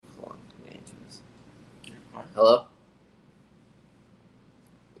Hello?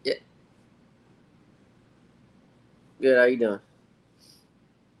 Yeah. Good, how you doing?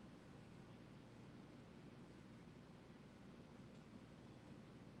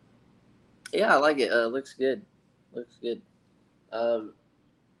 Yeah, I like it. Looks good. Looks good. Um,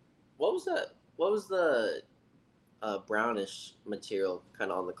 what was that? What was the brownish material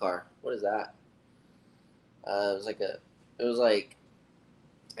kind of on the car? What is that? It was like it was like,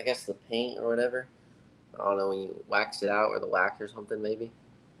 I guess the paint or whatever. I don't know, when you wax it out or the wax or something maybe. It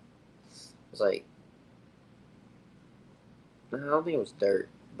was like, I don't think it was dirt,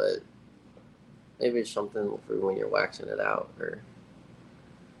 but maybe it's something for when you're waxing it out or,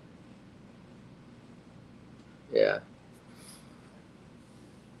 yeah.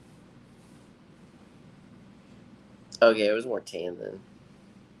 Okay, it was more tan then,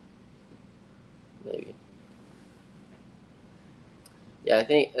 maybe. Yeah, I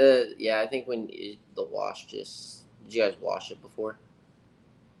think the wash just, did you guys wash it before?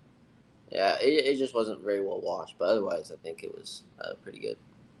 Yeah, it just wasn't very well washed, but otherwise I think it was pretty good.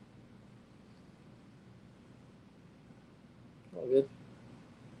 All good.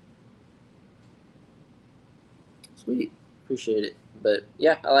 Sweet. Appreciate it. But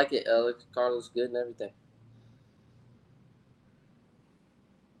yeah, I like it. Car looks good and everything.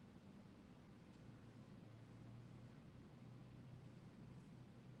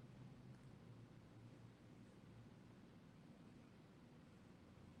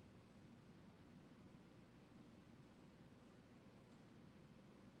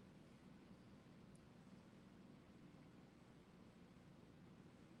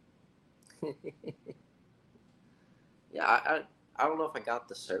 Yeah, I don't know if I got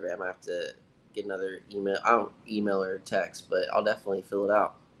the survey. I'm gonna have to get another email. I don't email or text, but I'll definitely fill it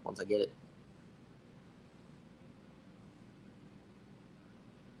out once I get it.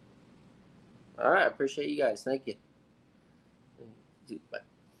 All right, I appreciate you guys. Thank you. Bye.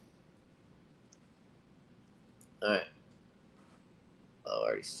 All right. Oh, I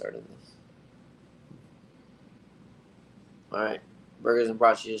already started this. All right. Burgers and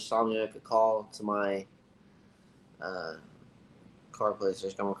Brats, you just saw me make a call to my uh, car place.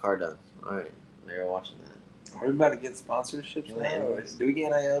 Just got my car done. All right. They're watching that. Are we about to get sponsorships now? Or do we get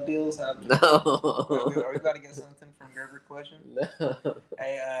NIL deals? No. Are we about to get something from Gerber Collision? No.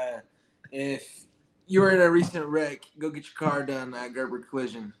 Hey, if you were in a recent wreck, go get your car done at Gerber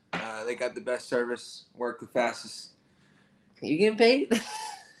Collision. They got the best service, work the fastest. You getting paid?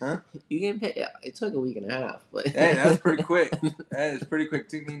 Huh? You getting paid? Yeah, it took a week and a half, but Hey, that's pretty quick. That is pretty quick.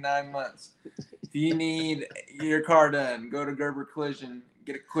 Took me 9 months. If you need your car done, go to Gerber Collision.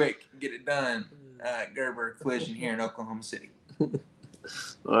 Get it quick. Get it done. Gerber Collision here in Oklahoma City. All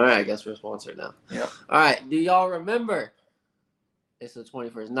right, I guess we're sponsored now. Yep. All right, do y'all remember? It's the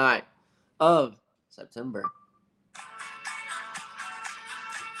 21st night of September.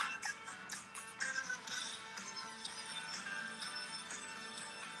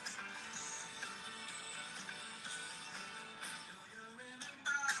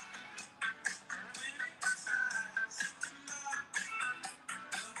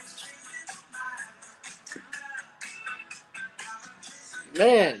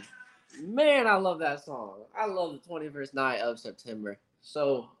 Man, man, I love that song. I love the 21st night of September.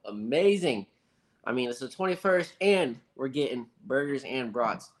 So amazing. I mean, it's the 21st, and we're getting burgers and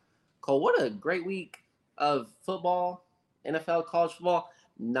brats. Cole, what a great week of football, NFL, college football.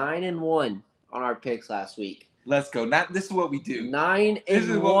 9-1 on our picks last week. Let's go. This is what we do. 9-1. This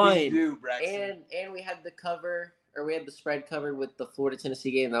is what we do, Braxton. And we had the cover, or we had the spread covered with the Florida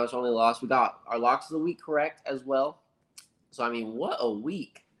Tennessee game. That was only loss. We got our locks of the week correct as well. So I mean, what a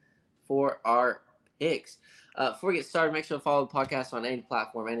week for our picks. Before we get started, make sure to follow the podcast on any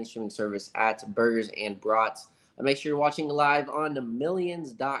platform, any streaming service at Burgers and Brats. Make sure you're watching live on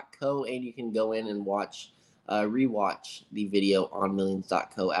millions.co, and you can go in and rewatch the video on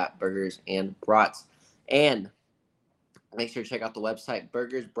millions.co at Burgers and Brats. And make sure to check out the website,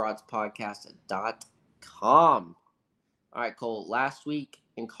 burgersbratspodcast.com. All right, Cole. Last week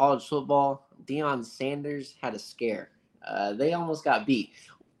in college football, Deion Sanders had a scare. They almost got beat.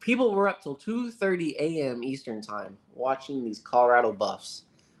 People were up till 2:30 a.m. Eastern time watching these Colorado Buffs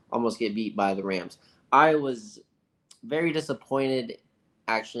almost get beat by the Rams. I was very disappointed,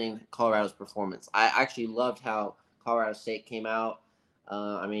 actually, in Colorado's performance. I actually loved how Colorado State came out.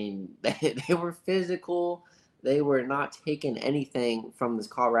 I mean, they were physical. They were not taking anything from this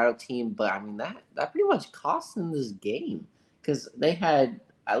Colorado team, but I mean that pretty much cost them this game because they had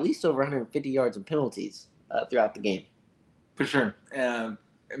at least over 150 yards of penalties throughout the game. For sure.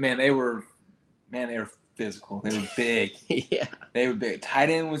 Man, they were physical. They were big. Yeah. They were big. Tight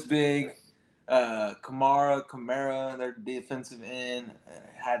end was big. Kamara, their defensive end,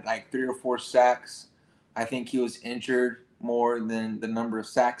 had like 3 or 4 sacks. I think he was injured more than the number of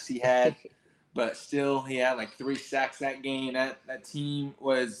sacks he had, but still, he had like 3 sacks that game. That team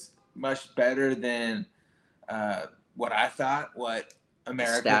was much better than what I thought, what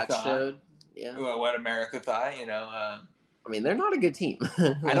America Stats showed. Yeah. what America thought. I mean, they're not a good team.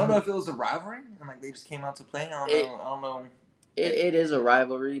 I don't know if it was a rivalry and like they just came out to play. I don't know. It is a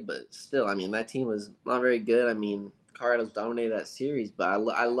rivalry, but still, I mean, that team was not very good. I mean, Colorado's dominated that series, but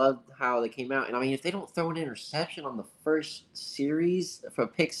I loved how they came out. And I mean, if they don't throw an interception on the first series from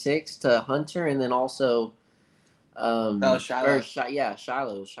pick 6 to Hunter, and then also, Shiloh.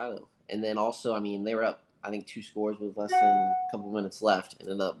 Shiloh, and then also, I mean, they were up, I think, 2 scores with less than a couple minutes left, and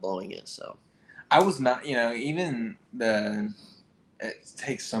ended up blowing it. So I was not, even it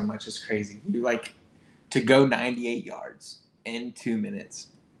takes so much. It's crazy. You like to go 98 yards in 2 minutes.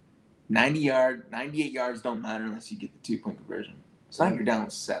 98 yards don't matter unless you get the 2-point conversion. So now you're down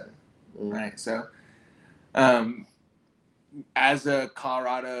with 7, right? So, as a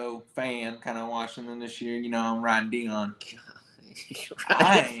Colorado fan, kind of watching them this year, I'm riding Dion.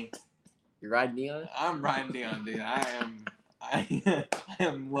 You're riding Dion? I'm riding Dion, dude. I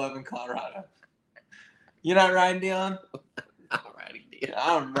am loving Colorado. You're not riding Dion? I'm riding Dion.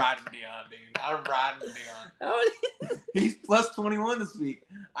 I'm riding Dion, dude. I'm riding Dion. He's plus 21 this week.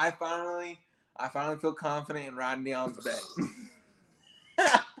 I finally feel confident in riding Dion's bet.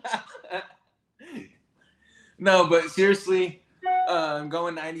 No, but seriously,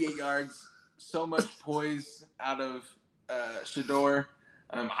 going 98 yards, so much poise out of Shador.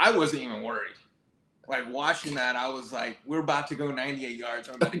 I wasn't even worried. Like, watching that, I was like, we're about to go 98 yards.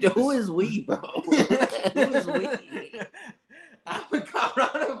 Who is we, bro? Who is we? I'm a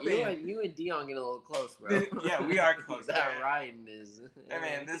Colorado fan. You and Dion get a little close, bro. Yeah, we are close. That riding is. Hey,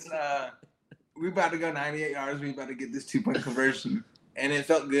 man, we about to go 98 yards. We about to get this 2-point conversion. And it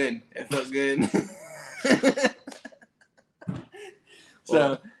felt good.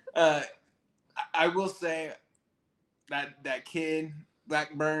 So, I will say that kid,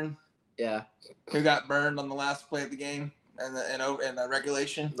 Blackburn, who got burned on the last play of the game in the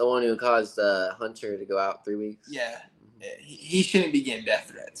regulation. The one who caused Hunter to go out 3 weeks. Yeah. He shouldn't be getting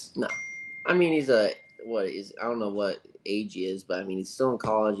death threats. No. I mean, I don't know what age he is, but I mean, he's still in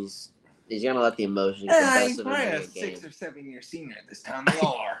college. He's going to let the emotions get the he's best of probably him a in the game. 6 or 7 year senior at this time. They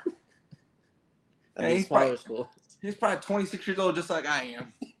all are. I mean, he's school. He's probably 26 years old, just like I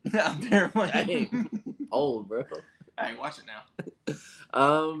am. Out there playing. Old, bro. Hey, watch it now.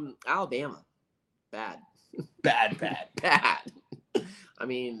 Alabama. Bad. I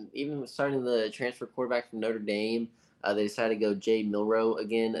mean, even starting the transfer quarterback from Notre Dame, they decided to go Jay Milroe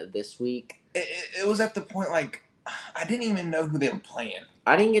again this week. It was at the point, like, I didn't even know who they were playing.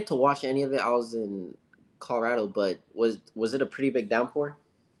 I didn't get to watch any of it. I was in Colorado, but was it a pretty big downpour?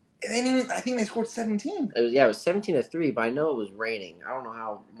 I think they scored 17. It was 17-3, but I know it was raining. I don't know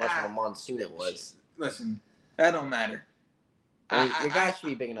how much of a monsoon it was. Listen, that don't matter. Your guy should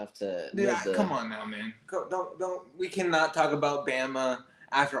be big enough to. Dude, come on now, man. Don't. We cannot talk about Bama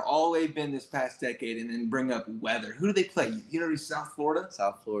after all they've been this past decade, and then bring up weather. Who do they play? South Florida.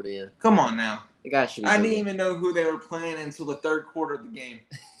 South Florida, yeah. Come on now. The guy should be. I didn't even know who they were playing until the 3rd quarter of the game.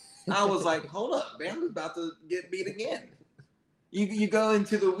 I was like, hold up, Bama's about to get beat again. You go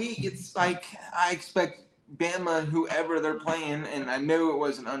into the week, it's like I expect Bama, whoever they're playing, and I knew it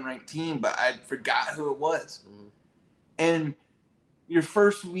was an unranked team, but I forgot who it was. Mm-hmm. And your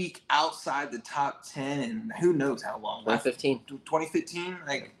first week outside the top 10, and who knows how long? 2015?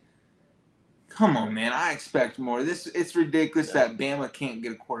 Like, come on, man. I expect more. It's ridiculous that Bama can't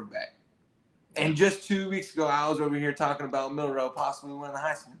get a quarterback. And just 2 weeks ago, I was over here talking about Milroe possibly winning the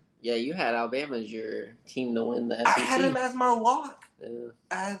Heisman. Yeah, you had Alabama as your team to win the SEC. I had him as my lock.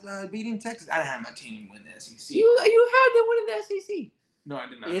 As beating Texas. I didn't have my team win the SEC. You had them winning the SEC. No, I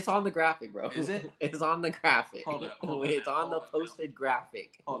did not. It's on the graphic, bro. Is it? It's on the graphic. Hold up. It's on the posted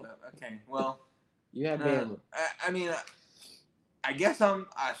graphic. Hold up. Okay. Well, you had Bama. I mean, I guess I'm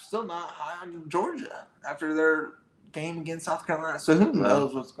still not high on Georgia after their game against South Carolina. So who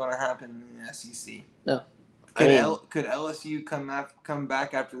knows what's going to happen in the SEC? No. Could LSU come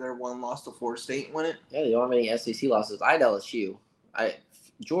back after their one loss to Florida State and win it? Yeah, you don't have any SEC losses. I had LSU.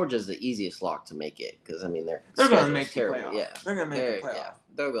 Georgia's the easiest lock to make it because I mean they're going to make the playoff. Yeah, they're going to make the playoff. Yeah,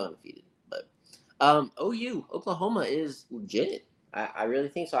 they're going undefeated. But Oklahoma is legit. I really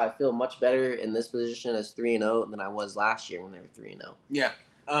think so. I feel much better in this position as 3-0 than I was last year when they were 3-0. Yeah.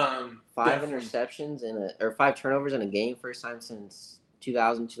 5 interceptions or 5 turnovers in a game, first time since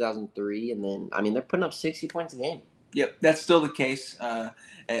 2000, 2003, and then I mean they're putting up 60 points a game. Yep, that's still the case. I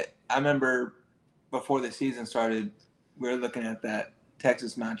remember before the season started, we were looking at that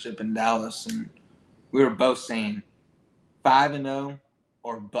Texas matchup in Dallas, and we were both saying 5-0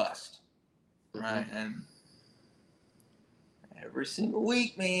 or bust, right? Mm-hmm. And every single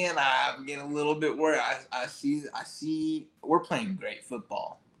week, man, I'm getting a little bit worried. I see we're playing great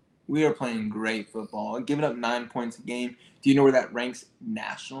football. We are playing great football. Giving up 9 points a game. Do you know where that ranks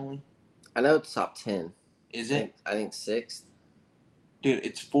nationally? I know it's top 10. Is it? I think 6th. Dude,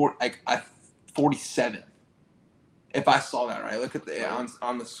 it's 47. If I saw that right, look at the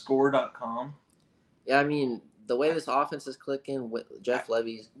on the score.com. Yeah, I mean, the way this offense is clicking with Jeff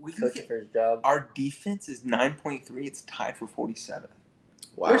Levy's coaching for his job. Our defense is 9.3. It's tied for 47.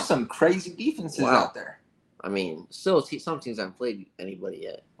 Wow. There's some crazy defenses out there. I mean, still, some teams haven't played anybody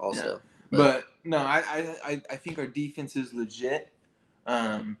yet. Also, yeah. But no, I think our defense is legit.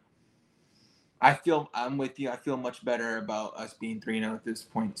 I'm with you. I feel much better about us being 3-0 at this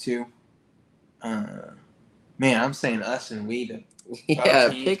point too. Man, I'm saying us and we. Yeah,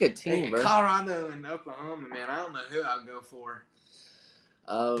 pick a team, hey, bro. Colorado and Oklahoma, man. I don't know who I'll go for.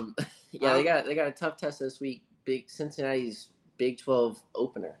 Yeah, they got a tough test this week. Cincinnati's Big 12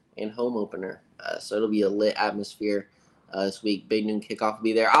 opener and home opener. So it'll be a lit atmosphere this week. Big noon kickoff will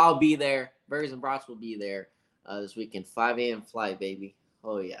be there. I'll be there. Burgers and Brats will be there this weekend. 5 a.m. flight, baby.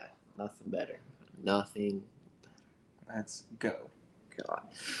 Oh yeah, nothing better. Nothing better. Let's go. God.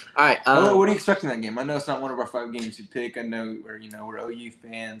 All right. What do you expect in that game? I know it's not one of our 5 games you pick. I know we're OU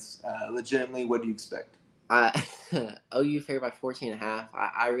fans. Legitimately, what do you expect? OU favored by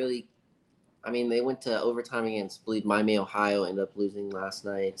 14.5. I mean, they went to overtime against, I believe, Miami, Ohio. Ended up losing last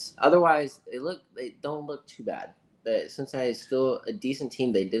night. Otherwise, they don't look too bad. Cincinnati is still a decent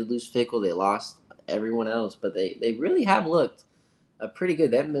team. They did lose Fickle. They lost everyone else, but they really have looked pretty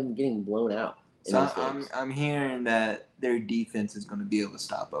good. They haven't been getting blown out. So I'm hearing that their defense is going to be able to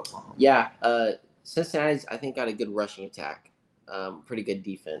stop Oklahoma. Yeah, Cincinnati's I think got a good rushing attack, pretty good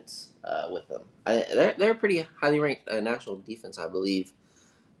defense with them. They're pretty highly ranked national defense, I believe.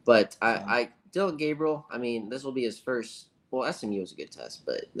 But Dylan Gabriel, I mean, this will be his first. Well, SMU was a good test,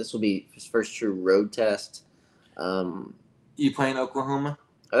 but this will be his first true road test. You playing Oklahoma?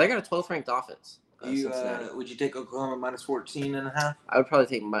 They got a 12th ranked offense. Would you take Oklahoma minus 14.5? I would probably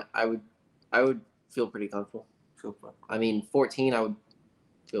take I would feel pretty comfortable. I mean, 14, I would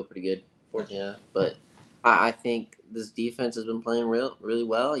feel pretty good. 14, yeah. But I think this defense has been playing really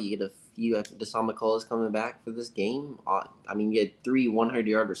well. You get a few. Deshaun McCullough is coming back for this game. I mean, you had 3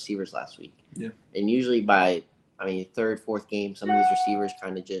 100-yard receivers last week. Yeah. And usually by, third, fourth game, some of these receivers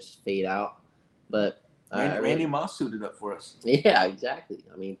kind of just fade out. But Randy Moss suited up for us. Yeah, exactly.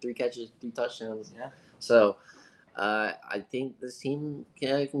 I mean, 3 catches, 3 touchdowns. Yeah. So I think this team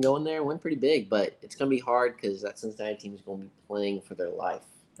can go in there and win pretty big, but it's going to be hard because that Cincinnati team is going to be playing for their life.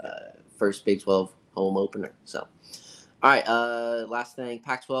 First Big 12 home opener. So, all right, last thing,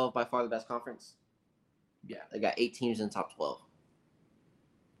 Pac-12 by far the best conference. Yeah. They got 8 teams in the top 12.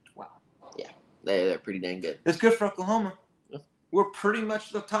 Wow. Yeah, they're pretty dang good. It's good for Oklahoma. Yeah. We're pretty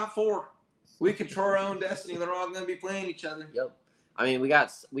much the top 4. We control our own destiny. They're all going to be playing each other. Yep. I mean, we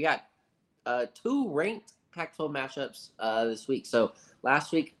got 2 ranked Pac-12 matchups this week. So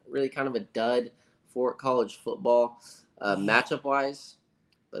last week, really kind of a dud for college football matchup-wise.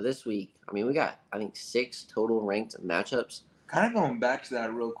 But this week, I mean, we got, I think, 6 total ranked matchups. Kind of going back to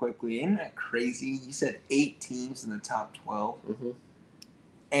that real quickly, isn't that crazy? You said 8 teams in the top 12. Mm-hmm.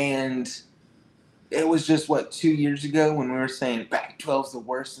 And it was just, 2 years ago when we were saying Pac-12 is the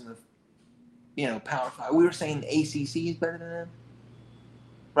worst in the, Power 5. We were saying the ACC is better than them.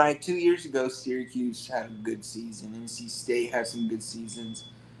 Right, 2 years ago, Syracuse had a good season. NC State had some good seasons.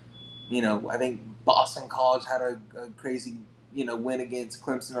 I think Boston College had a crazy, win against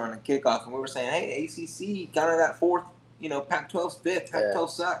Clemson on a kickoff. And we were saying, hey, ACC, kind of that 4th, Pac-12's 5th. Pac-12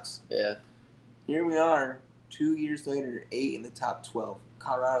 sucks. Yeah. Here we are, 2 years later, 8 in the top 12.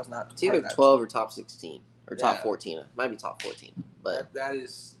 Colorado's not. It's either 12 or top 16 or top 14. It might be top 14. But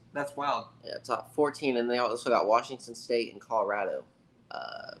that's wild. Yeah, top 14. And they also got Washington State and Colorado.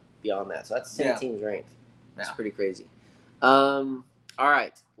 Beyond that, so that's 10 teams ranked. That's pretty crazy. All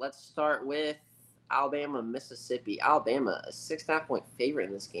right, let's start with Alabama, Mississippi. Alabama, a 6.5-point favorite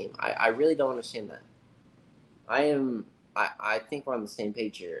in this game. I really don't understand that. I think we're on the same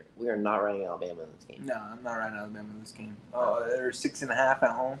page here. We are not riding Alabama in this game. No, I'm not riding Alabama in this game. Oh, they're 6.5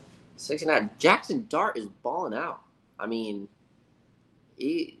 at home. 6.5. Jackson Dart is balling out. I mean,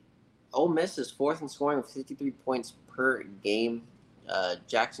 Ole Miss is 4th in scoring with 53 points per game.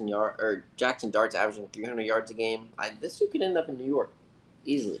 Jackson Dart's averaging 300 yards a game. This dude could end up in New York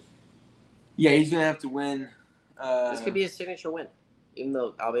easily. Yeah, he's gonna have to win. This could be a signature win. Even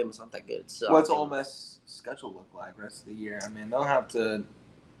though Alabama's not that good, it's still What's Ole Alabama. Miss schedule look like rest of the year? I mean, they'll have to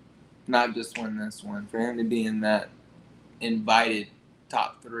not just win this one for him to be in that invited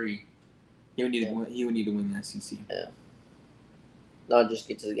top 3. He would need to win. He would need to win the SEC. Yeah. Not just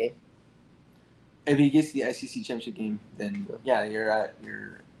get to the game. If he gets to the SEC championship game, then yeah, you're at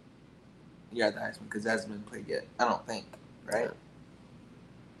the Heisman because that hasn't been played yet. I don't think, right? Yeah.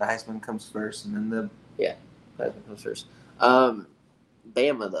 The Heisman comes first, and then the Heisman comes first.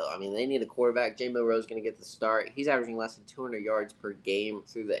 Bama though, I mean, they need a quarterback. Jay Milroe's going to get the start. He's averaging less than 200 yards per game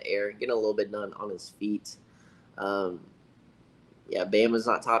through the air, getting a little bit done on his feet. Bama's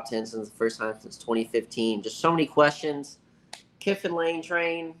not top 10 since the first time since 2015. Just so many questions. Kiffin Lane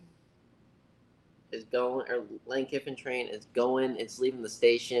train is going, or Lane Kiffin train is going. It's leaving the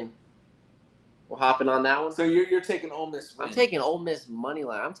station. We're hopping on that one. So you're taking Ole Miss win. I'm taking Ole Miss money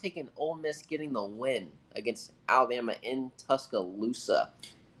line. I'm taking Ole Miss getting the win against Alabama in Tuscaloosa.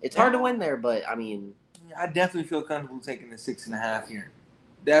 It's hard to win there, but I mean, I definitely feel comfortable taking the 6.5 here.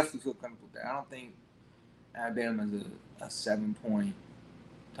 Definitely feel comfortable there. I don't think Alabama's a 7-point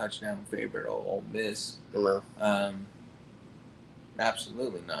touchdown favorite or Ole Miss. No.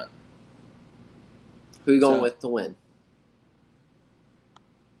 Absolutely not. Who you going with to win?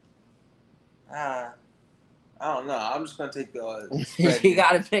 I don't know. I'm just gonna take the. You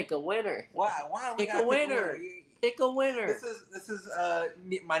got to pick a winner. Why? We pick a winner. Pick a winner. This is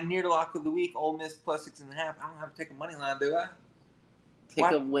my near lock of the week. Ole Miss plus 6.5. I don't have to take a money line, do I?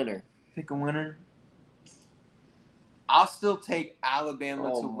 Pick a winner. Pick a winner. I'll still take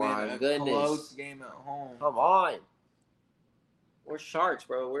Alabama to win a close game at home. Come on. We're Sharks,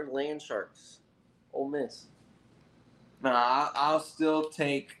 bro. We're land Sharks. Ole Miss. No, I'll still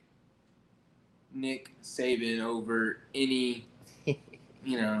take Nick Saban over any,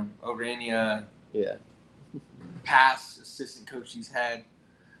 past assistant coach he's had.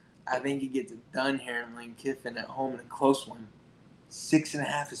 I think he gets it done here in Lane Kiffin at home in a close one.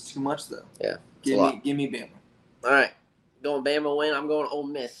 6.5 is too much though. Yeah. Give me Bama. All right. Going Bama win. I'm going Ole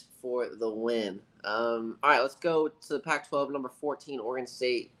Miss for the win. All right, let's go to the Pac-12, number 14, Oregon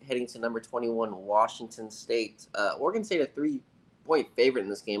State, heading to number 21, Washington State. Oregon State a 3-point favorite in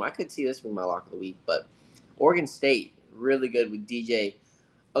this game. I could see this being my lock of the week, but Oregon State really good with DJ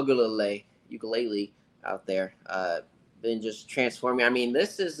Ukulele out there. Been just transforming. I mean,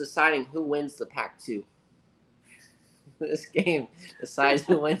 this is deciding who wins the Pac-2. This game decides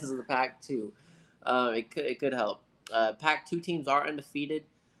who wins the Pac-2. It could help. Pac-2 teams are undefeated.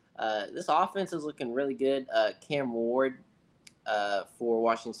 This offense is looking really good. Cam Ward for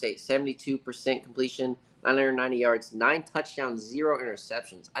Washington State, 72% completion, 990 yards, 9 touchdowns, 0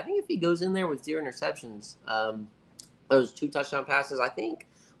 interceptions. I think if he goes in there with 0 interceptions, those 2 touchdown passes, I think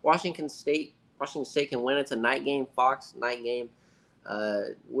Washington State can win. It's a night game, Fox night game.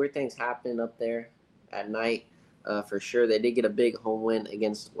 Weird things happen up there at night for sure. They did get a big home win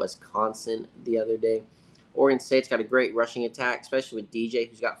against Wisconsin the other day. Oregon State's got a great rushing attack, especially with DJ,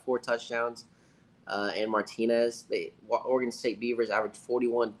 who's got 4 touchdowns, and Martinez. Oregon State Beavers average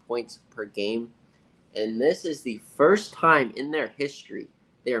 41 points per game, and this is the first time in their history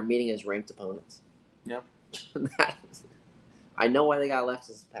they are meeting as ranked opponents. Yep. I know why they got left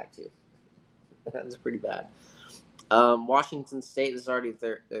as Pac-2. That's pretty bad. Washington State, this is already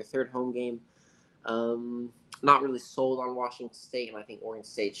their third home game. Not really sold on Washington State, and I think Oregon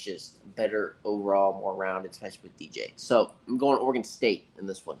State's just better overall, more rounded, especially with DJ. So I'm going Oregon State in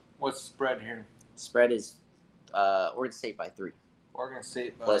this one. What's the spread here? Spread is Oregon State by 3. Oregon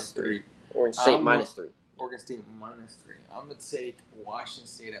State by plus 3. Oregon State minus 3. Oregon State minus 3. I'm going to take Washington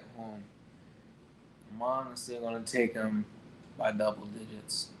State at home. I'm honestly going to take them by double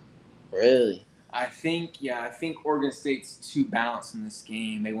digits. Really? I think Oregon State's too balanced in this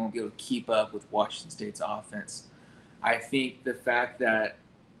game. They won't be able to keep up with Washington State's offense. I think the fact that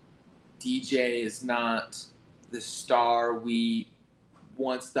DJ is not the star we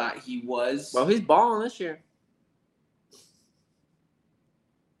once thought he was. Well, he's balling this year.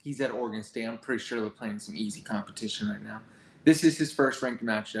 He's at Oregon State. I'm pretty sure they're playing some easy competition right now. This is his first ranked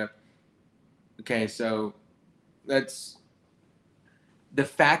matchup. Okay, so that's the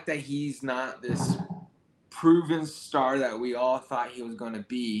fact that he's not this proven star that we all thought he was going to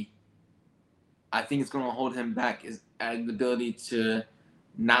be. I think it's going to hold him back is the ability to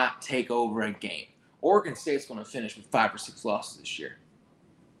not take over a game. Oregon State's going to finish with 5 or 6 losses this year.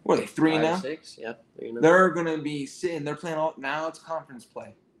 What are they, 3 now? 6, yeah. 3 now. They're going to be sitting. They're playing now. It's conference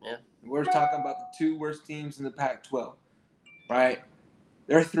play. Yeah. We're talking about the 2 worst teams in the Pac-12, right?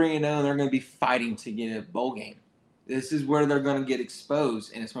 They're 3-0. They're going to be fighting to get a bowl game. This is where they're going to get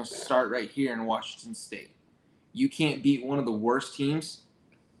exposed, and it's going to start right here in Washington State. you can't beat one of the worst teams,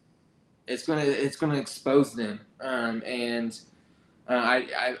 it's gonna expose them.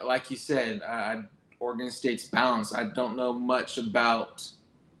 I like you said, Oregon State's balance. I don't know much about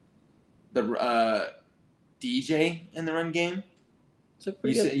the DJ in the run game.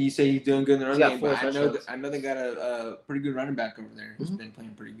 You say he's doing good in the run game, but I know they got a pretty good running back over there who's been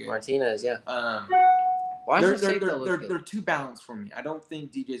playing pretty good. Martinez, yeah. They're too balanced for me. I don't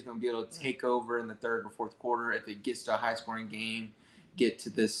think DJ's going to be able to take over in the third or fourth quarter if it gets to a high scoring game. Get to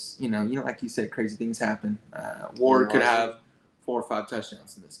this, like you said, crazy things happen. Ward could have 4 or 5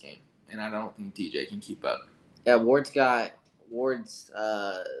 touchdowns in this game, and I don't think DJ can keep up. Yeah, Ward's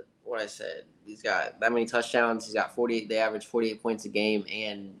what I said. He's got that many touchdowns. He's got 48. They average 48 points a game,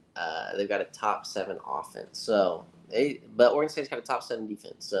 and they've got a top 7 offense. So but Oregon State's got a top 7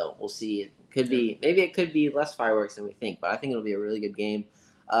 defense. So we'll see. Maybe it could be less fireworks than we think, but I think it'll be a really good game.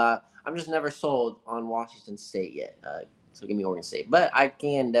 I'm just never sold on Washington State yet. So give me Oregon State, but I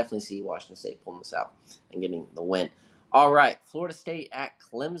can definitely see Washington State pulling this out and getting the win. All right, Florida State at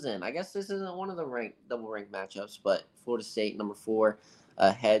Clemson. I guess this isn't one of the double ranked matchups, but Florida State, number 4,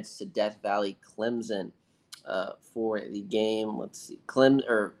 heads to Death Valley. Clemson for the game. Let's see,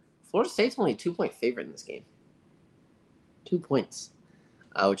 Florida State's only a 2-point favorite in this game. 2 points,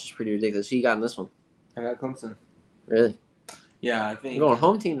 which is pretty ridiculous. Who you got in this one? I got Clemson. Really? Yeah, I think you're going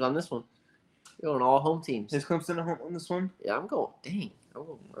home teams on this one. You're going all home teams. Is Clemson at home on this one? Yeah, I'm going. Dang, I'm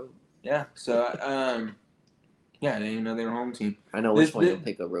going road. Yeah. So yeah, I didn't even know they were a home team. I know which one you'll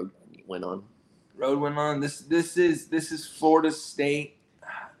pick a road win on. Road win on. This is Florida State.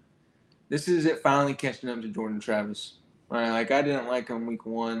 This is it finally catching up to Jordan Travis. Like I didn't like him week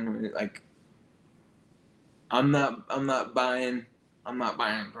 1. Like I'm not buying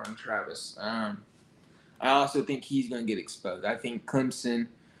Jordan Travis. I also think he's gonna get exposed. I think Clemson.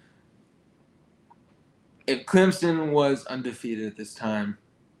 If Clemson was undefeated at this time,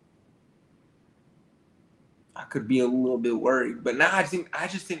 I could be a little bit worried. But now I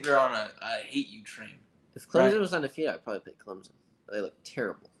just think they're on a hate you train. If Clemson was undefeated, I'd probably pick Clemson. They look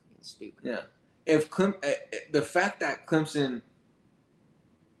terrible and stupid. Yeah. The fact that Clemson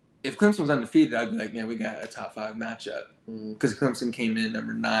was undefeated, I'd be like, man, we got a top 5 matchup because Clemson came in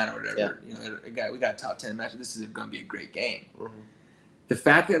number 9 or whatever. Yeah. We got a top 10 matchup. This is going to be a great game. Mm-hmm. The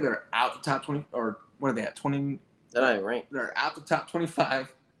fact that they're out the top 20, or what are they at? 20? They're not even ranked. They're out the top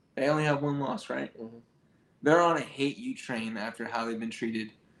 25. They only have 1 loss, right? Mm-hmm. They're on a hate you train after how they've been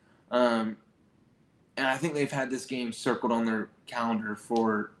treated. And I think they've had this game circled on their calendar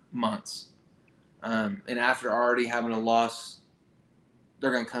for months. And after already having a loss,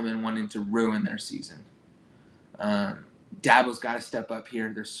 they're going to come in wanting to ruin their season. Dabo's got to step up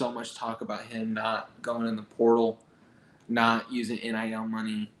here. There's so much talk about him not going in the portal, not using NIL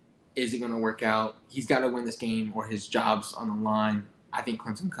money. Is it going to work out? He's got to win this game or his job's on the line. I think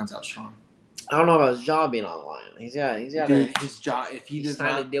Clemson comes out strong. I don't know about his job being on the line. He's got his job. If he does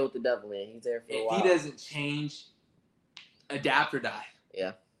not to deal with the devil, man, he's there for a while. If he doesn't change, adapt or die.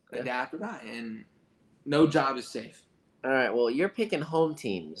 Yeah. Adapt or die, and no job is safe. All right. Well, you're picking home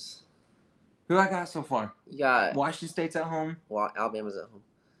teams. Who I got so far? You got Washington State's at home. Well, Alabama's at home,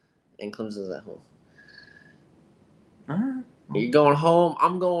 and Clemson's at home. All right. You're going home.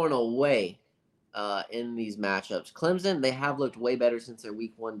 I'm going away. In these matchups, Clemson, they have looked way better since their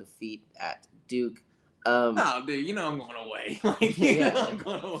week 1 defeat at Duke. Oh, dude, I'm going away. I'm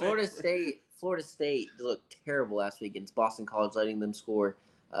going away. Florida State looked terrible last week against Boston College, letting them score.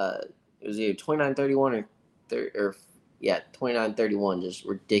 It was either 29-31 or 29-31, just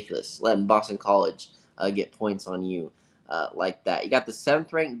ridiculous. Letting Boston College get points on you like that. You got the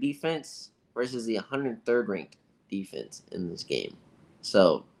 7th ranked defense versus the 103rd ranked defense in this game.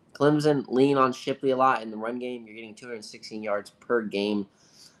 So Clemson lean on Shipley a lot in the run game. You're getting 216 yards per game.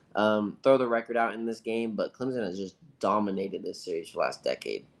 Throw the record out in this game, but Clemson has just dominated this series for the last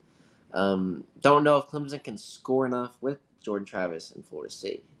decade. Don't know if Clemson can score enough with Jordan Travis and Florida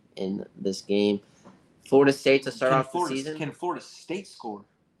State in this game. Florida State to start off the season. Can Florida State score?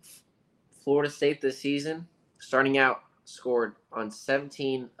 Florida State this season, starting out, scored on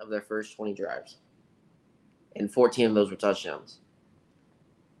 17 of their first 20 drives. And 14 of those were touchdowns.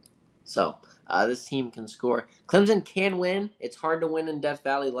 So, this team can score. Clemson can win. It's hard to win in Death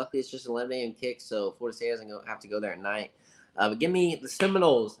Valley. Luckily, it's just an 11 a.m. kick, so Florida State doesn't have to go there at night. But give me the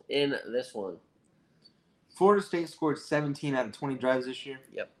Seminoles in this one. Florida State scored 17 out of 20 drives this year.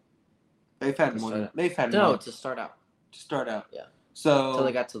 Yep. They've had more. To start out. To start out. Yeah. So until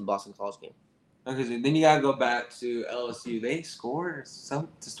they got to the Boston College game. Okay, so then you gotta go back to LSU. They scored some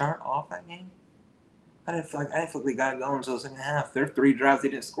to start off that game. I didn't feel like they got it going until the second half. Their 3 drives they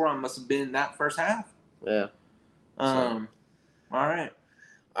didn't score on must have been that first half. Yeah. All right.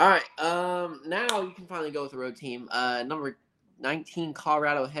 All right. Now you can finally go with the road team. Number 19,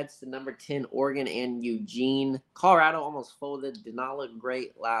 Colorado heads to number 10, Oregon and Eugene. Colorado almost folded. Did not look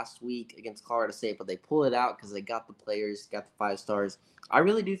great last week against Colorado State, but they pulled it out because they got the players, got the 5 stars. I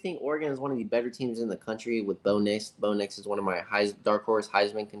really do think Oregon is one of the better teams in the country with Bo Nix. Bo Nix is one of my dark horse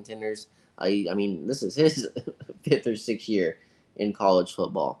Heisman contenders. I mean, this is his 5th or 6th year in college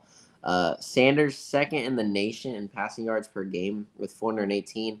football. Sanders second in the nation in passing yards per game with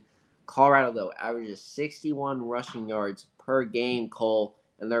 418. Colorado, though, averages 61 rushing yards per game, Cole,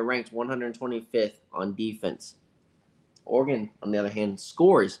 and they're ranked 125th on defense. Oregon, on the other hand,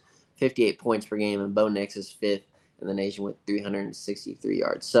 scores 58 points per game, and Bo Nix is 5th in the nation with 363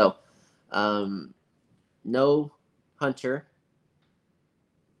 yards. So, no Hunter.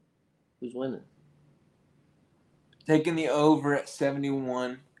 Who's winning? Taking the over at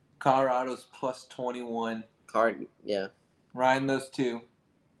 71. Colorado's plus 21. Yeah. Riding those two.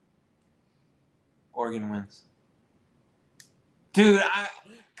 Oregon wins. Dude,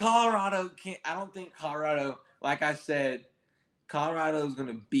 Colorado can't. I don't think Colorado, like I said, Colorado is going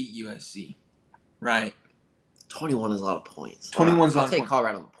to beat USC. Right? 21 is a lot of points. 21 is a lot I'll of take points.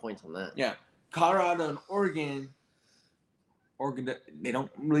 Colorado on the points on that. Yeah. Colorado and Oregon, they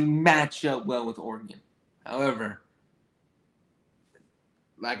don't really match up well with Oregon. However,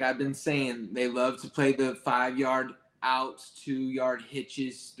 like I've been saying, they love to play the 5-yard outs, 2-yard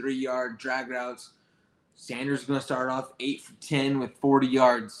hitches, 3-yard drag routes. Sanders is going to start off 8 for 10 with 40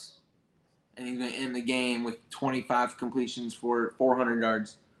 yards. And he's going to end the game with 25 completions for 400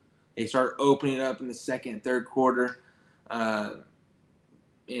 yards. They start opening it up in the second and third quarter. And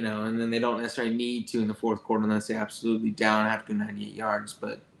then they don't necessarily need to in the fourth quarter unless they absolutely down after 98 yards.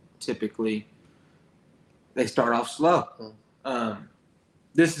 But typically, they start off slow.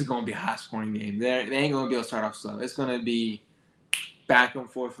 This is going to be a high-scoring game. They ain't going to be able to start off slow. It's going to be back and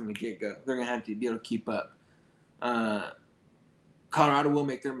forth from the get-go. They're going to have to be able to keep up. Colorado will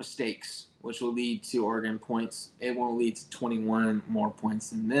make their mistakes, which will lead to Oregon points. It won't lead to 21 more points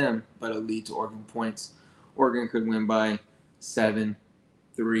than them, but it'll lead to Oregon points. Oregon could win by 7,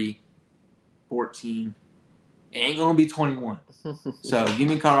 3, 14. It ain't going to be 21. So give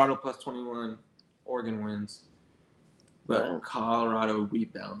me Colorado plus 21. Oregon wins. But Colorado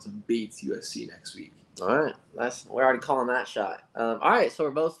rebounds and beats USC next week. All right, we're already calling that shot. All right, so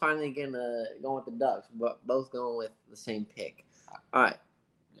we're both finally going with the Ducks, but both going with the same pick. All right,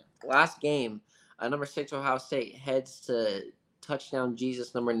 last game, number 6 Ohio State heads to touchdown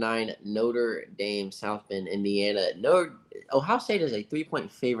Jesus number 9 Notre Dame, South Bend, Indiana. Ohio State is a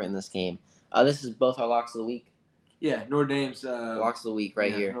 3-point favorite in this game. This is both our locks of the week. Yeah, Notre Dame's locks of the week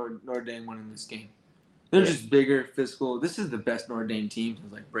here. Notre Dame winning this game. They're just bigger, physical. This is the best Notre Dame team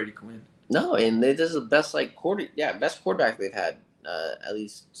since Brady Quinn. No, and this is the best best quarterback they've had, at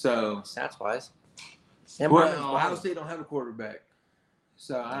least stats wise. Ohio State don't have a quarterback,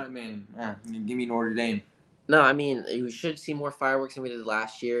 so give me Notre Dame. No, I mean you should see more fireworks than we did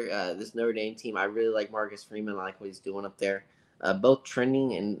last year. This Notre Dame team, I really like Marcus Freeman. I like what he's doing up there. Both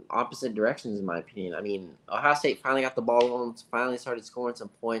trending in opposite directions, in my opinion. I mean, Ohio State finally got the ball rolling, finally started scoring some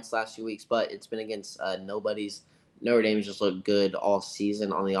points last few weeks, but it's been against nobodies. Notre Dame's just looked good all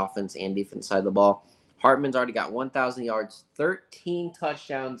season on the offense and defense side of the ball. Hartman's already got 1,000 yards, 13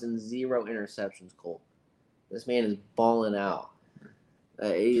 touchdowns, and 0 interceptions, Cole. This man is balling out.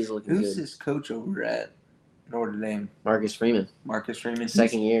 He's looking good. Who's his coach over at Notre Dame? Marcus Freeman.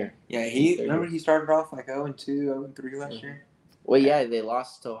 Second year. Yeah, remember he started off 0-2, 0-3 last year? Well, yeah, they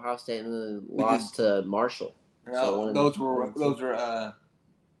lost to Ohio State and then lost to Marshall. So those were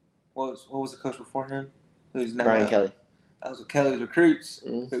what was the coach before him? Who's now Brian Kelly. That was Kelly's recruits.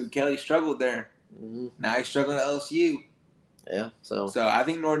 Mm-hmm. Kelly struggled there. Mm-hmm. Now he's struggling at LSU. Yeah, so I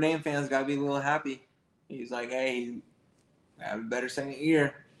think Notre Dame fans got to be a little happy. He's like, hey, have a better second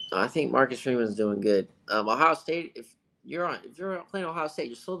year. I think Marcus Freeman's doing good. Ohio State, if you're playing Ohio State,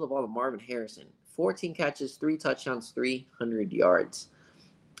 you sold the ball to Marvin Harrison. 14 catches, 3 touchdowns, 300 yards.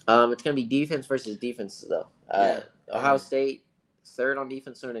 It's going to be defense versus defense, though. Ohio State, 3rd on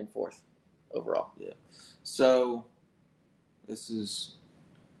defense, 3rd and 4th overall. Yeah. So, this is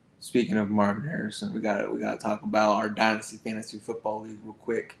speaking of Marvin Harrison. We gotta talk about our Dynasty Fantasy Football League real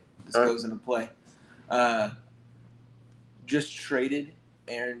quick. This goes into play. Just traded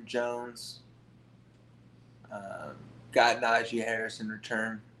Aaron Jones. Got Najee Harris in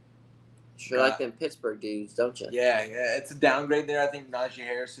return. Sure like them Pittsburgh dudes, don't you? Yeah, it's a downgrade there. I think Najee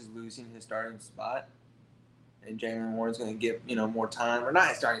Harris is losing his starting spot, and Jalen Warren's going to get more time, or not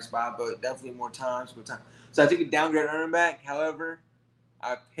his starting spot, but definitely more time. So I took a downgrade running back. However,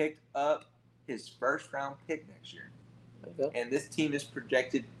 I picked up his first-round pick next year. Okay. And this team is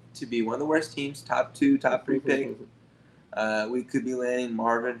projected to be one of the worst teams, top 2, top 3 pick. We could be landing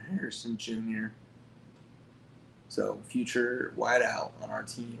Marvin Harrison Jr. So, future wideout on our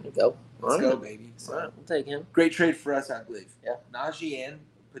team. Let's go, baby. So, all right, we'll take him. Great trade for us, I believe. Yeah. Najee and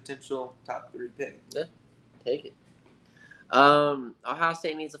potential top 3 pick. Yeah, take it. Ohio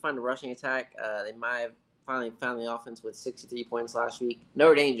State needs to find a rushing attack. They might have finally found the offense with 63 points last week.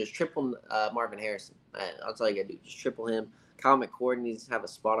 Notre Dame just tripled Marvin Harrison. That's all you got to do. Just triple him. Kyle McCord needs to have a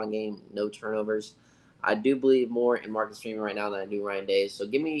spot-on game, no turnovers. I do believe more in Marcus Freeman right now than I do Ryan Day. So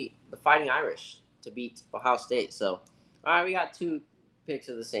give me the Fighting Irish to beat Ohio State. So, all right, we got 2 picks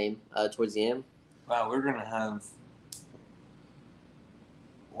of the same towards the end. Wow, we're going to have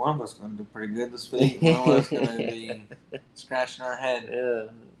one of us going to do pretty good this week. One of us going to be scratching our head. Yeah.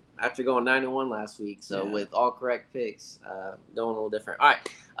 After going 9-1 last week, so with all correct picks, going a little different. All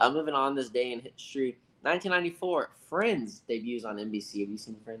right, moving on this day in history. 1994, Friends debuts on NBC. Have you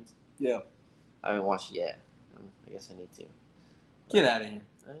seen Friends? Yeah. I haven't watched it yet. I guess I need to. Get out of here.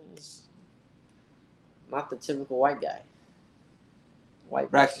 Not the typical white guy.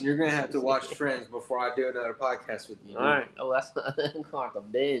 Braxton, you're going to have to watch Friends before I do another podcast with you. All right. Oh, that's not going to have to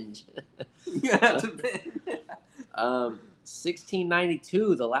binge. You have to binge.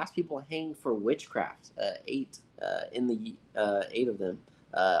 1692, the last people hanged for witchcraft. 8 of them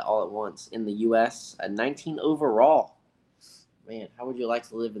all at once in the U.S. 19 overall. Man, how would you like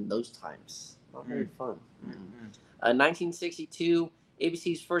to live in those times? Not very fun. 1962,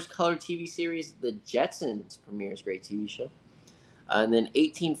 ABC's first color TV series, The Jetsons, premieres. Great TV show. And then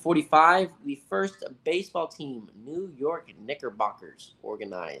 1845, the first baseball team, New York Knickerbockers,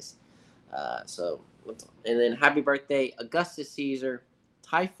 organized. And then happy birthday, Augustus Caesar,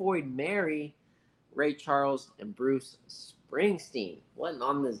 Typhoid Mary, Ray Charles, and Bruce Springsteen. What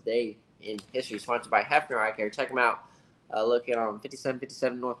on this day in history, sponsored by Hefner Eye Care. Check them out. Located on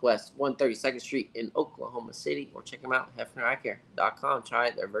 5757 Northwest 132nd Street in Oklahoma City, or check them out at HefnerEyeCare.com. Try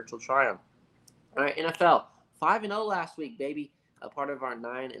it, their virtual try-on. All right, NFL 5-0 last week, baby. A part of our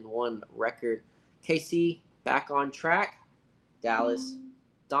 9-1 record. KC back on track. Dallas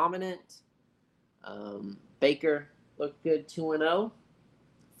dominant. Baker looked good, 2-0.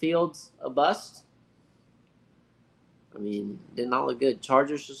 Fields a bust. I mean, did not look good.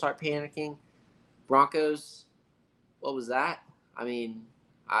 Chargers should start panicking. Broncos, what was that? I mean,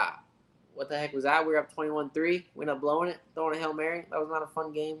 what the heck was that? We were up 21-3. We ended up blowing it, throwing a Hail Mary. That was not a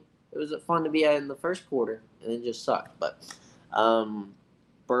fun game. It was fun to be at in the first quarter, and it just sucked. But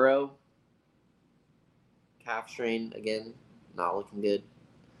Burrow, calf strain again, not looking good.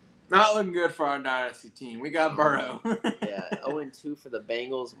 Not looking good for our dynasty team. We got Burrow. Yeah, 0-2 for the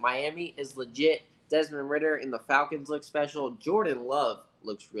Bengals. Miami is legit. Desmond Ridder and the Falcons look special. Jordan Love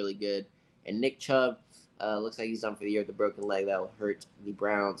looks really good. And Nick Chubb looks like he's done for the year with the broken leg. That will hurt the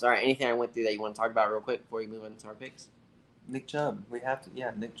Browns. All right, anything I went through that you want to talk about real quick before we move on to our picks? Nick Chubb. We have to,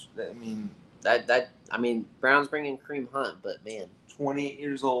 Nick. I mean, Browns bringing Kareem Hunt, but man, 28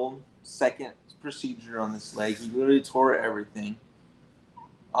 years old, second procedure on this leg. He literally tore everything.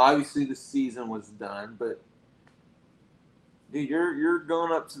 Obviously, the season was done, but dude, you're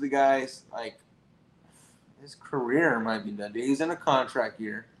going up to the guys like his career might be done. Dude, he's in a contract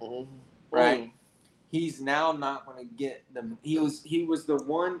year, right? He's now not going to get them. He was the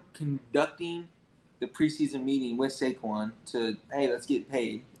one conducting the preseason meeting with Saquon to, hey, let's get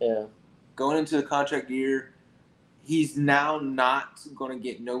paid. Yeah. Going into the contract year, he's now not going to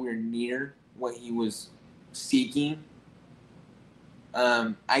get nowhere near what he was seeking.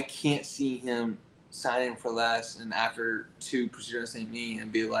 I can't see him signing for less and after 2 procedures on the same knee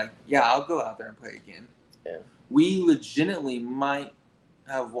and be like, yeah, I'll go out there and play again. Yeah. We legitimately might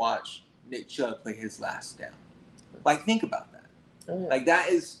have watched Nick Chubb play his last down. Like, think about that. Oh, yeah. Like,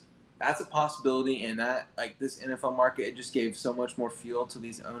 that's a possibility, and that, like, this NFL market, it just gave so much more fuel to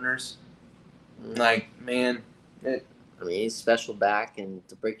these owners. Mm-hmm. Like, man. He's special back, and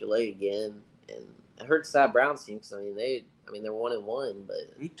to break your leg again, and it hurts that Browns team, because, they're 1-1, but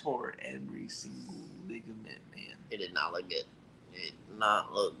he tore every single ligament, man. It did not look good. It did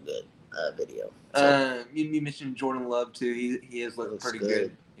not look good. Video. So, you mentioned Jordan Love too. He is looking pretty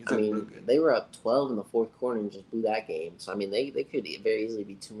good. He's looking real good. They were up 12 in the fourth quarter and just blew that game. So they could very easily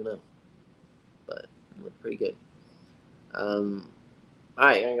be 2-0, but it looked pretty good. All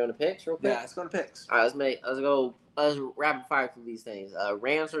right, you gonna go to picks real quick? Yeah, let's go to picks. All right, let's rapid fire through these things.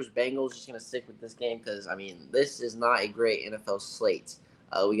 Rams versus Bengals. Just gonna stick with this game because this is not a great NFL slate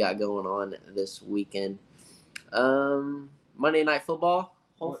we got going on this weekend. Monday Night Football.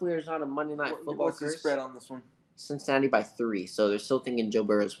 Hopefully there's not a Monday Night Football What's the spread on this one? Cincinnati by 3. So they're still thinking Joe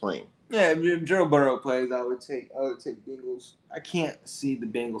Burrow's playing. Yeah, if Joe Burrow plays, I would take Bengals. I can't see the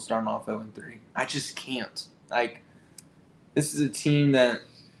Bengals starting off 0-3. I just can't. Like, this is a team that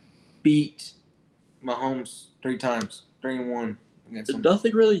beat Mahomes 3 times, 3-1 against them.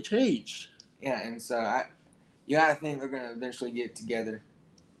 Nothing really changed. Yeah, and so you gotta think they're gonna eventually get together.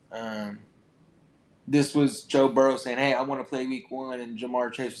 This was Joe Burrow saying, "Hey, I want to play Week 1," and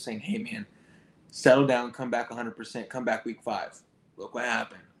Jamar Chase was saying, "Hey, man, settle down, come back 100%, come back Week 5. Look what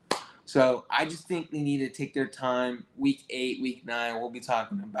happened." So I just think they need to take their time. Week 8, Week 9, we'll be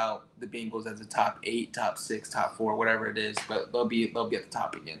talking about the Bengals as a top 8, top 6, top 4, whatever it is, but they'll be at the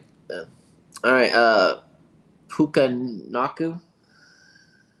top again. Yeah. All right, Puka Naku.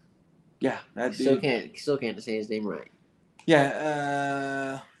 Yeah, that dude. Still can't say his name right.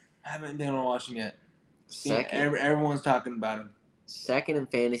 Yeah, I haven't been able to watch him yet. Everyone's talking about him. Second in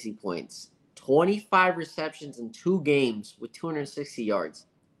fantasy points. 25 receptions in 2 games with 260 yards.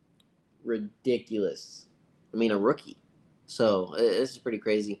 Ridiculous. I mean, a rookie. So this is pretty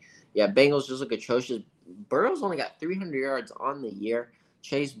crazy. Yeah, Bengals just look atrocious. Burrow's only got 300 yards on the year.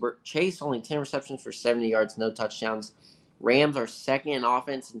 Chase only 10 receptions for 70 yards, no touchdowns. Rams are second in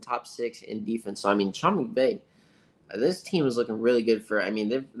offense and top 6 in defense. So, I mean, Sean McVay, this team is looking really good for. I mean,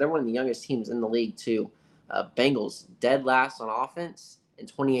 they're one of the youngest teams in the league too. Bengals dead last on offense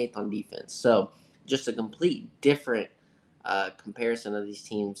and 28th on defense. So just a complete different comparison of these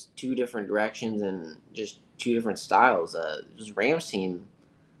teams, 2 different directions and just 2 different styles. This Rams team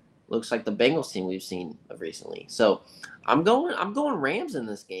looks like the Bengals team we've seen of recently. So I'm going Rams in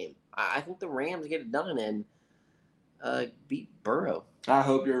this game. I think the Rams get it done and beat Burrow. I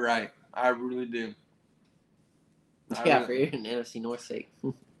hope you're right. I really do. For your NFC North sake.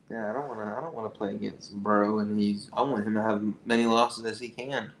 Yeah, I don't want to play against Burrow, and I want him to have many losses as he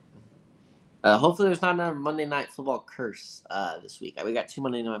can. Hopefully, there's not another Monday Night Football curse this week. We got 2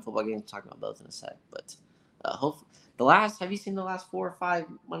 Monday Night Football games. Talk about both in a sec, but hopefully, have you seen the last 4 or 5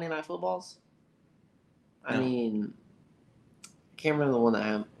 Monday Night Footballs? I mean, I can't remember the one that I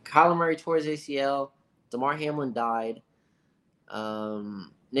have. Kyler Murray tore his ACL. Damar Hamlin died.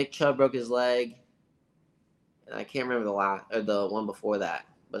 Nick Chubb broke his leg. And I can't remember the one before that,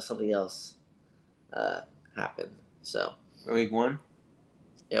 but something else happened. So Week 1?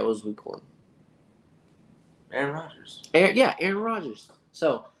 Yeah, it was Week 1. Aaron Rodgers. Aaron Rodgers.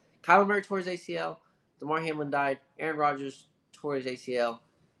 So Kyler Murray tore his ACL. Damar Hamlin died. Aaron Rodgers tore his ACL,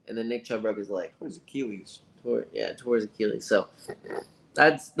 and then Nick Chubb broke his leg. Tore his Achilles. Tore his Achilles. So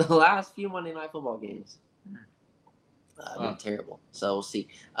that's the last few Monday Night Football games. Been terrible. So we'll see.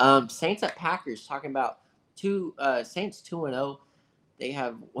 Saints at Packers. Talking about Saints 2-0. They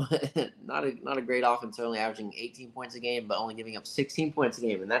have not a great offense. They're only averaging 18 points a game, but only giving up 16 points a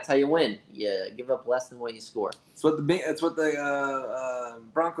game, and that's how you win. You give up less than what you score. That's what the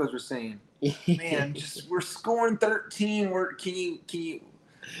Broncos were saying. Man, we're scoring 13. We're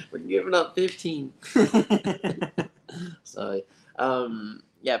giving up 15. So,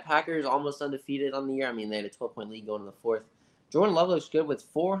 Packers almost undefeated on the year. I mean, they had a 12-point lead going in the 4th. Jordan Love looks good with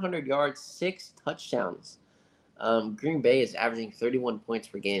 400 yards, 6 touchdowns. Green Bay is averaging 31 points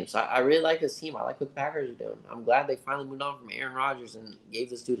per game. So I really like this team. I like what the Packers are doing. I'm glad they finally moved on from Aaron Rodgers and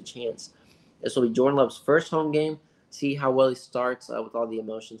gave this dude a chance. This will be Jordan Love's first home game. See how well he starts with all the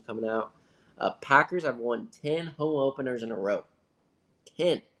emotions coming out. Packers have won 10 home openers in a row.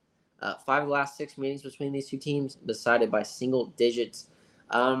 10. 5 of the last 6 meetings between these 2 teams decided by single digits.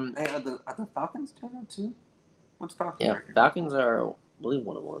 Are the Falcons 10-2? What's Falcons? Yeah, Falcons are, I believe,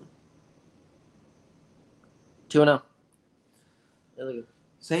 1-1. 2-0.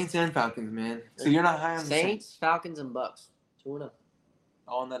 Saints and Falcons, man. So you're not high on the Saints, Falcons, and Bucks. 2-0.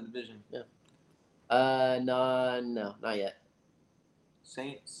 All in that division. Yeah. No, not yet.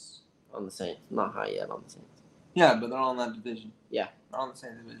 Saints on the Saints. Not high yet on the Saints. Yeah, but they're all in that division. Yeah, they're all in the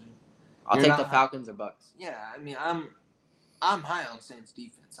same division. I'll take the Falcons or Bucks. Yeah, I mean, I'm high on Saints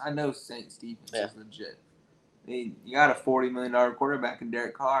defense. I know Saints defense is legit. You got a $40 million quarterback in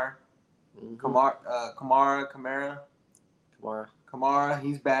Derek Carr. Mm-hmm. Kamara,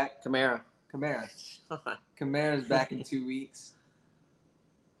 he's back. Kamara's back in 2 weeks.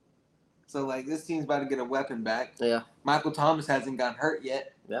 So, this team's about to get a weapon back. Yeah. Michael Thomas hasn't gotten hurt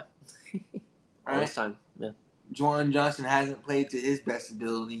yet. Yeah. All right. This time, yeah. Juwan Johnson hasn't played to his best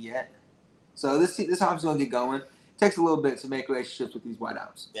ability yet. So, this offense going to get going. It takes a little bit to make relationships with these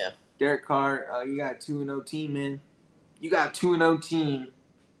wideouts. Yeah. Derek Carr, you got a 2-0 team, man. You got a 2-0 team,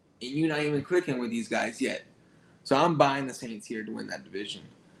 and you're not even clicking with these guys yet. So I'm buying the Saints here to win that division,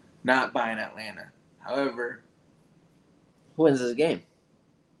 not buying Atlanta. However, who wins this game?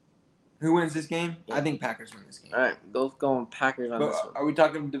 Who wins this game? Yeah. I think Packers win this game. All right, both going Packers on this one. Are we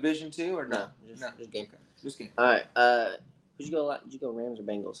talking Division 2 or no? Just game. Okay. Just game. All right. Did you go Rams or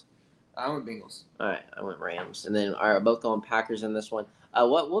Bengals? I went Bengals. All right, I went Rams, and then all right, both going Packers in this one.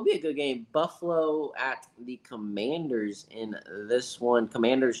 What will be a good game? Buffalo at the Commanders in this one.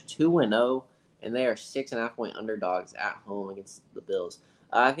 Commanders 2-0, and they are 6.5-point underdogs at home against the Bills.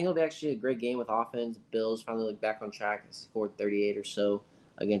 I think it'll be actually a great game with offense. Bills finally look back on track. Scored 38 or so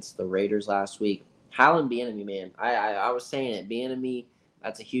against the Raiders last week. Howland Bieniemy, man. I was saying it. Bieniemy,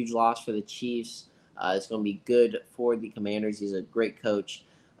 that's a huge loss for the Chiefs. It's going to be good for the Commanders. He's a great coach.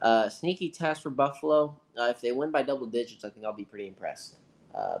 Sneaky test for Buffalo. If they win by double digits, I think I'll be pretty impressed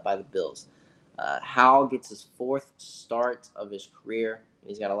by the Bills. Howell gets his 4th start of his career.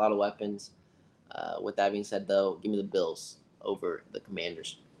 He's got a lot of weapons. With that being said, though, give me the Bills over the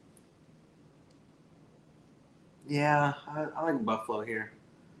Commanders. Yeah, I like Buffalo here.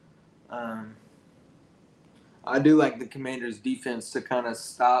 I do like the Commanders' defense to kind of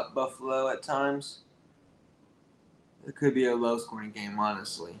stop Buffalo at times. It could be a low-scoring game,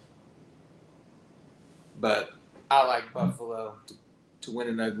 honestly. But I like Buffalo to win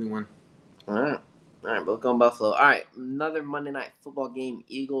an ugly one. All right, both going Buffalo. All right, another Monday Night Football game.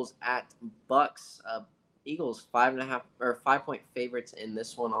 Eagles at Bucks. Eagles 5.5 favorites in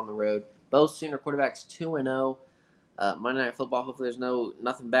this one on the road. Both senior quarterbacks 2-0. Monday Night Football. Hopefully, there's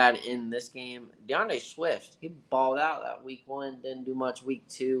nothing bad in this game. DeAndre Swift, he balled out that week 1. Didn't do much week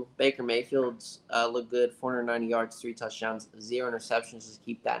 2. Baker Mayfield's looked good. 490 yards, 3 touchdowns, 0 interceptions. Just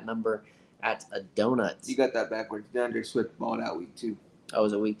keep that number at a donut. You got that backwards. DeAndre Swift balled out week 2. Oh,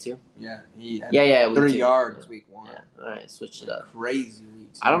 was it week 2? Yeah, he had week 3 2. yards week 1. Yeah. All right, switch it up. Crazy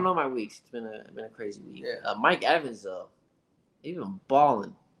week 2. I don't know my weeks. It's been a crazy week. Yeah. Mike Evans though, he's been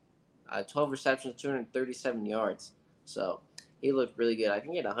balling. 12 receptions, 237 yards. So he looked really good. I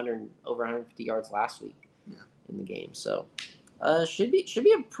think he had over 150 yards last week in the game. So should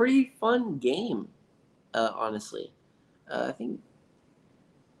be a pretty fun game. Honestly, I think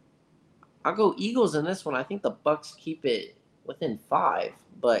I'll go Eagles in this one. I think the Bucks keep it within 5,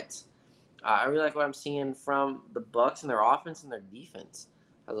 but I really like what I'm seeing from the Bucks and their offense and their defense.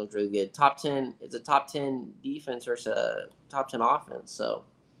 That looks really good. Top 10. It's a top 10 defense versus a top 10 offense. So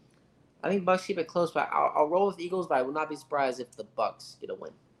I think Bucks keep it close, but I'll roll with Eagles. But I will not be surprised if the Bucks get a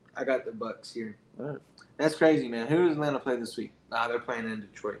win. I got the Bucks here. All right. That's crazy, man. Who does Atlanta play this week? They're playing in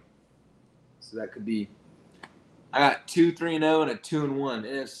Detroit. So that could be. I got 2-3-0 and a 2-1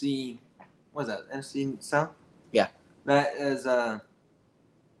 NFC. What's that? NFC South. Yeah. That is.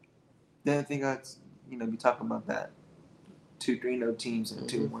 Didn't think I'd be talking about that. 2-3-0 teams and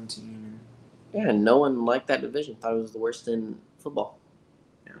a 2-1 team. Yeah, no one liked that division. Thought it was the worst in football.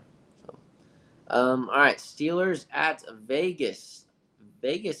 Yeah. So, all right, Steelers at Vegas.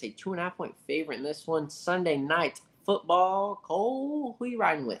 Vegas, a 2.5-point favorite in this one. Sunday night football. Cole, who are you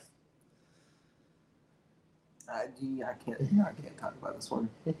riding with? I can't talk about this one.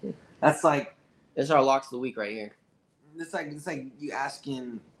 That's like. This is our locks of the week right here. It's like you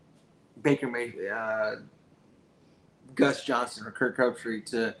asking Baker Mayfield, Gus Johnson, or Kirk Herbstreit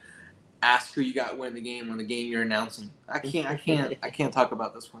to ask who you got win the game when the game you're announcing. I can't talk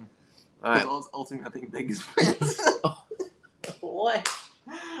about this one. All right. Ultimately, I think Vegas wins. What?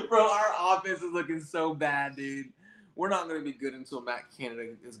 Bro, our offense is looking so bad, dude. We're not going to be good until Matt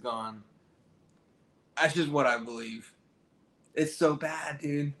Canada is gone. That's just what I believe. It's so bad,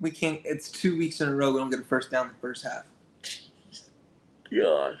 dude. We can't. It's 2 weeks in a row we don't get a first down in the first half.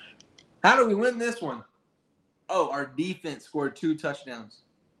 Gosh. How do we win this one? Oh, our defense scored 2 touchdowns.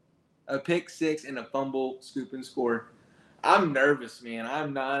 A pick 6 and a fumble, scoop and score. I'm nervous, man.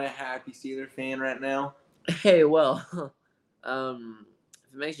 I'm not a happy Steeler fan right now. Hey, well,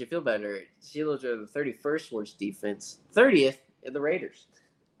 if it makes you feel better, Steelers are the 31st worst defense. 30th are the Raiders.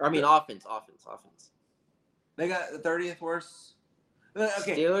 Offense. They got the 30th worst.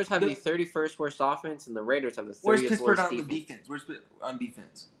 Okay. Steelers have the 31st worst offense, and the Raiders have the 30th Where's Pittsburgh worst on defense? Where's on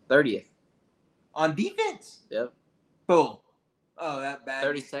defense? 30th. On defense? Yep. Cool. Oh, that bad.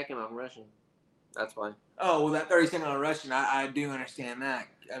 32nd on rushing. That's why. Oh, well, that 32nd on rushing, I do understand that.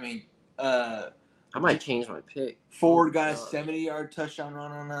 I mean, I might change my pick. Ford got a 70-yard touchdown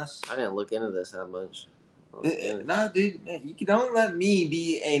run on us. I didn't look into this that much. No, dude, you don't let me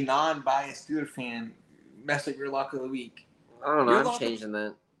be a non-biased Steelers fan mess up your lock of the week. I don't know. I'm changing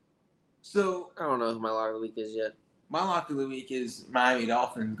that. So I don't know who my lock of the week is yet. My lock of the week is Miami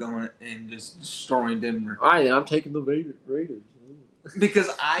Dolphins going and just destroying Denver. All right, then I'm taking the Raiders. Because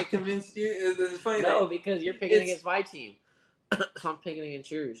I convinced you? It's funny. No, because you're picking against my team. I'm picking against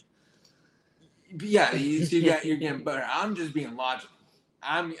yours. Yeah, you're getting better. I'm just being logical.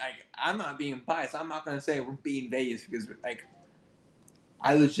 I'm not being biased. I'm not gonna say we're beating Vegas because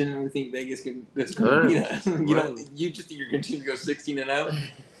I legitimately think Vegas is going to beat us. You just think you're going to go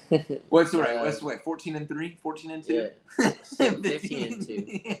 16-0. What's right? What's what? 14-3, 14-2, yeah.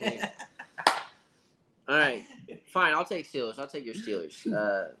 15-2. Yeah. All right, fine. I'll take Steelers. I'll take your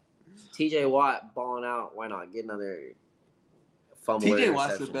Steelers. T.J. Watt balling out. Why not get another fumble? T.J.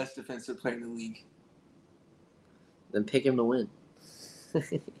 Watt's the best defensive player in the league. Then pick him to win.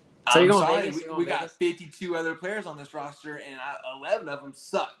 So you're going sorry, Vegas? We got 52 other players on this roster, and 11 of them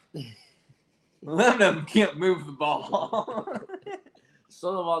suck. 11 of them can't move the ball.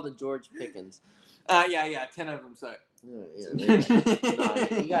 Some of all the George Pickens. Yeah. 10 of them suck. Yeah. You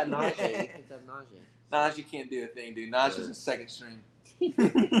got Najee. You picked up Najee. Najee can't do a thing, dude. Najee's a second string.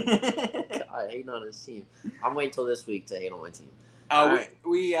 I hate on his team. I'm waiting till this week to hate on my team.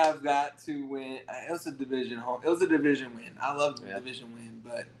 We have got to win. It was a division win. I love the division win,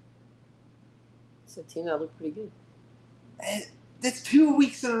 but it's a team that looked pretty good. That's 2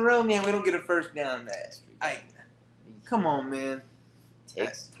 weeks in a row, man. We don't get a first down. Come on, man.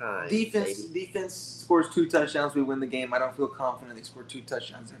 Takes time. Defense scores 2 touchdowns. We win the game. I don't feel confident they score 2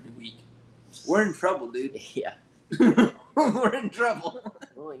 touchdowns every week. We're in trouble, dude. Yeah. We're in trouble.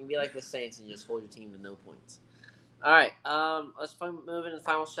 Well, you can be like the Saints and just hold your team to no points. All right. Let's move into the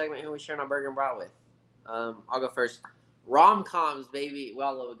final segment. Who we sharing our burger and brat with? I'll go first. Rom-coms, baby. We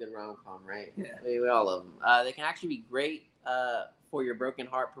all love a good rom-com, right? Yeah. We all love them. They can actually be great for your broken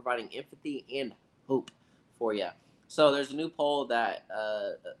heart, providing empathy and hope for you. So there's a new poll that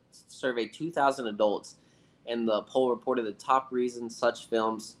surveyed 2,000 adults, and the poll reported the top reasons such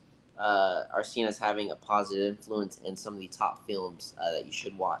films are seen as having a positive influence in some of the top films that you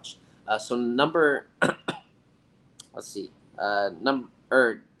should watch. So let's see.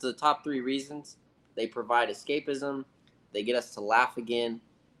 The top 3 reasons: they provide escapism, they get us to laugh again,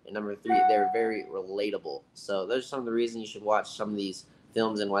 and number 3, they're very relatable. So those are some of the reasons you should watch some of these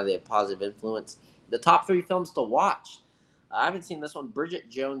films and why they have positive influence. The top 3 films to watch. I haven't seen this one. Bridget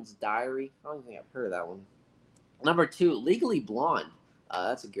Jones' Diary. I don't even think I've heard of that one. Number 2, Legally Blonde.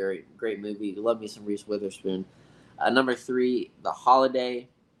 That's a great movie. Love me some Reese Witherspoon. Number 3, The Holiday.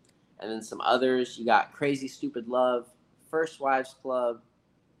 And then some others. You got Crazy Stupid Love, First Wives Club,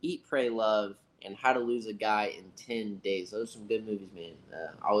 Eat, Pray, Love, and How to Lose a Guy in 10 Days. Those are some good movies, man.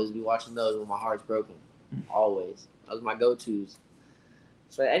 I always be watching those when my heart's broken. Always. Those are my go-tos.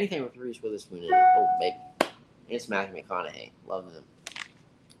 So anything with Reese Witherspoon in it. Oh, baby. And it's Matthew McConaughey. Love them.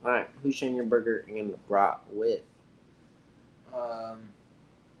 All right. Who's sharing your burger and brat with?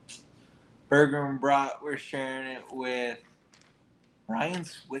 Burger and brat, we're sharing it with Ryan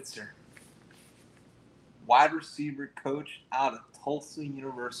Switzer, wide receiver coach out of Tulsa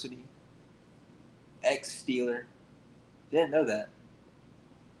University, ex-Steeler. Didn't know that.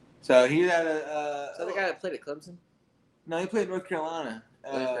 So he's at Is that the guy that played at Clemson? No, he played North Carolina.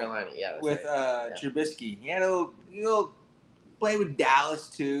 North Carolina, yeah. With right. Trubisky. He had a little play with Dallas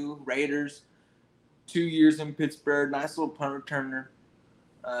too, Raiders. 2 years in Pittsburgh, nice little punt returner.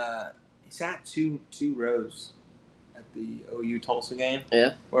 He sat two rows at the OU Tulsa game.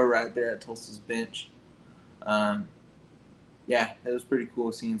 Yeah. We're right there at Tulsa's bench. Yeah, it was pretty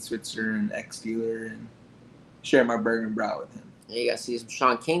cool seeing Switzer and ex-Steeler and share my burger and brat with him. Yeah, you got to see some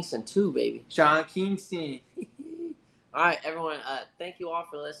Sean Kingston too, baby. Sean Kingston. All right, everyone. Thank you all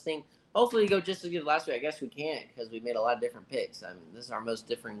for listening. Hopefully, we go just as good as last week. I guess we can't because we made a lot of different picks. I mean, this is our most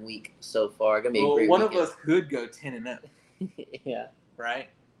different week so far. Gonna be a great one weekend. of us could go 10-0. Yeah, right.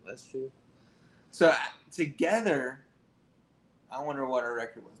 That's true. So together, I wonder what our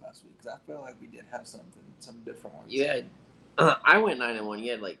record was last week because I feel like we did have some different ones. Yeah, I went 9-1.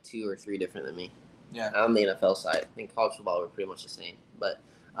 You had like 2 or 3 different than me. Yeah. On the NFL side, I think college football were pretty much the same. But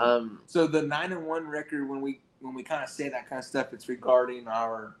so the 9-1 record, when we kind of say that kind of stuff, it's regarding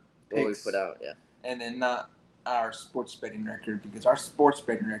our picks, what we put out, yeah, and then not our sports betting record because our sports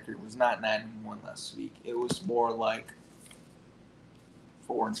betting record was not 9-1 last week. It was more like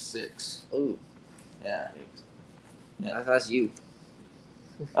 4-6. Ooh, yeah. That's you.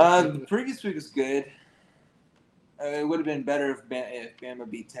 The previous week was good. It would have been better if Bama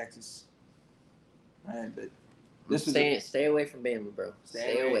beat Texas. Right, but stay away from Bama, bro.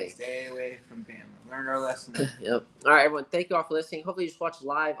 Stay away from Bama. Learn our lesson. Yep. All right, everyone. Thank you all for listening. Hopefully, you just watch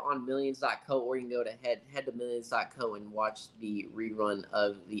live on Millions.co, or you can go to head to Millions.co and watch the rerun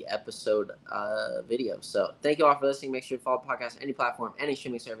of the episode video. So, thank you all for listening. Make sure to follow the podcast on any platform, any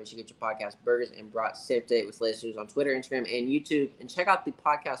streaming service you get your podcast. Burgers and Brats. Stay up to date with latest news on Twitter, Instagram, and YouTube. And check out the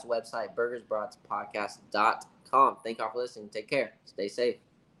podcast website, burgersbratspodcast.com. Thank you all for listening. Take care. Stay safe.